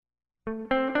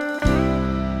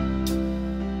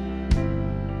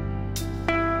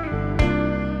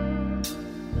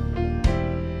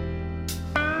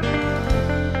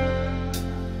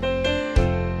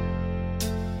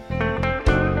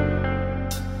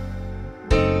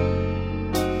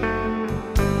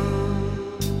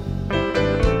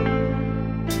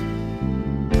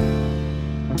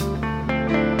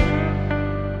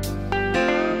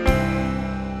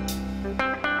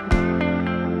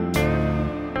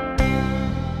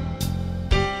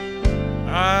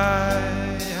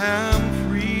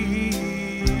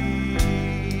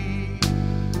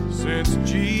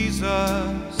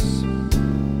Jesus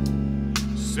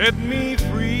set me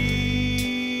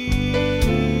free.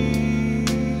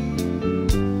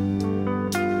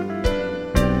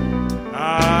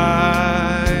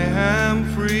 I am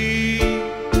free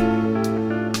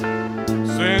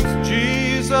since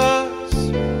Jesus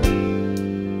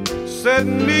set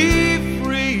me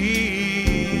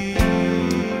free.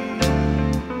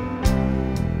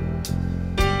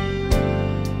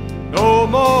 No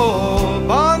more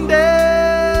bondage,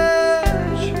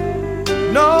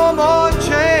 no more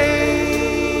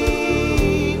chains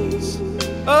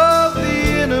of the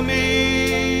enemy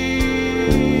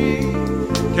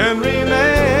can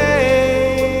remain,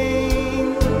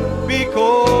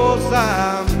 because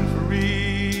I'm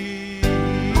free.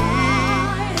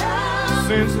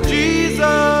 Since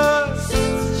Jesus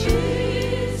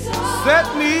set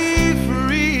me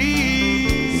free,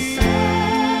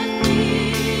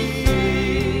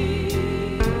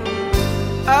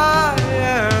 I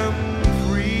am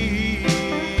free.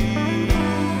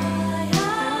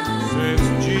 Since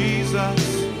Jesus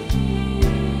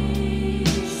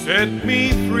set me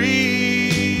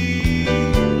free,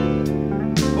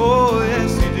 oh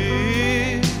yes he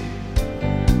did.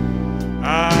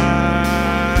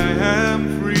 I am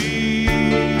free.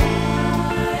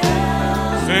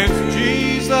 Since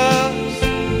Jesus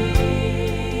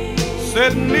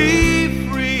set me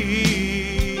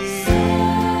free,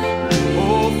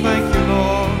 oh thank you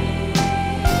Lord.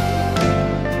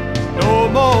 No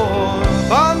more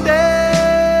bondage,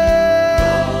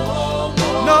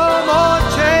 no more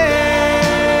chains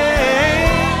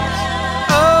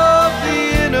of the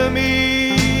enemy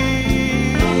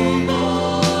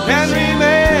can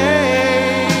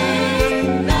remain,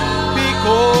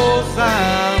 because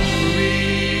I'm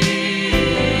free.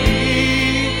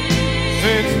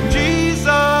 Since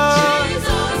Jesus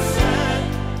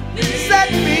set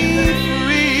me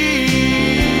free,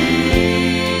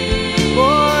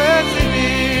 oh yes he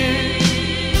did.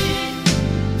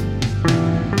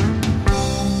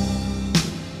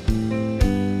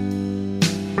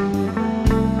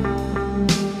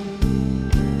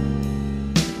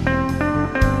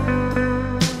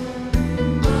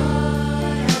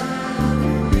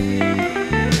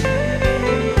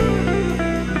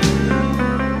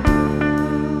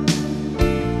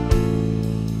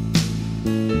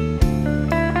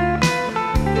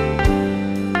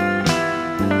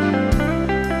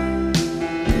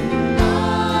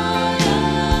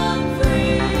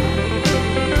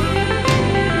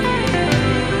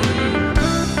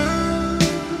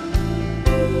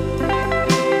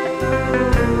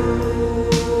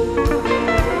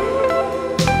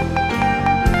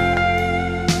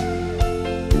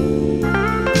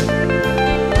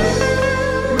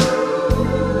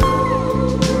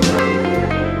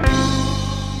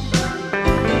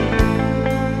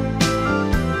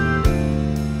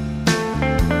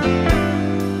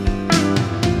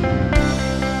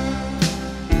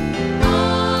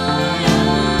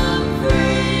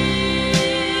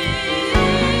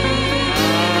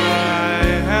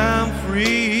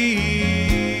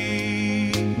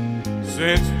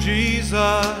 Since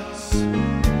Jesus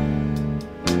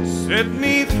set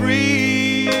me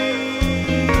free,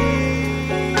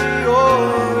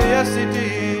 oh yes he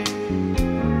did.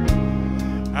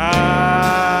 I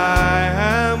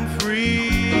am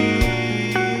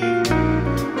free.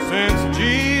 Since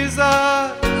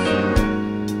Jesus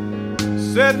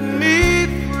set me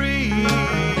free,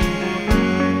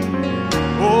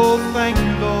 oh thank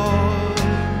you Lord.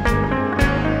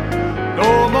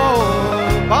 No more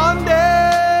bondage,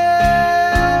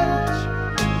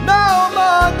 no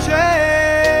more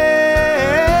chains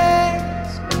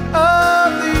of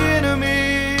the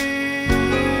enemy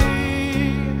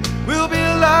will be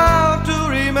allowed to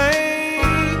remain,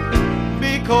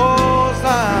 because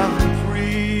I'm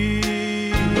free.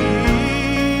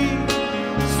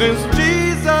 Since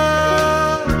Jesus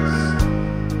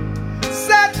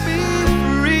set me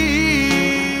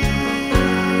free,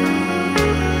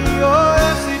 oh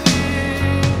yes he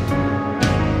did.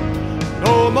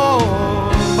 No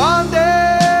more bondage,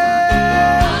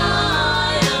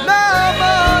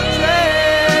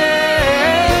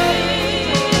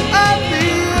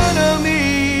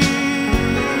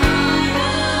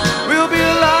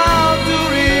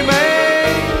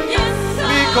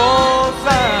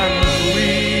 because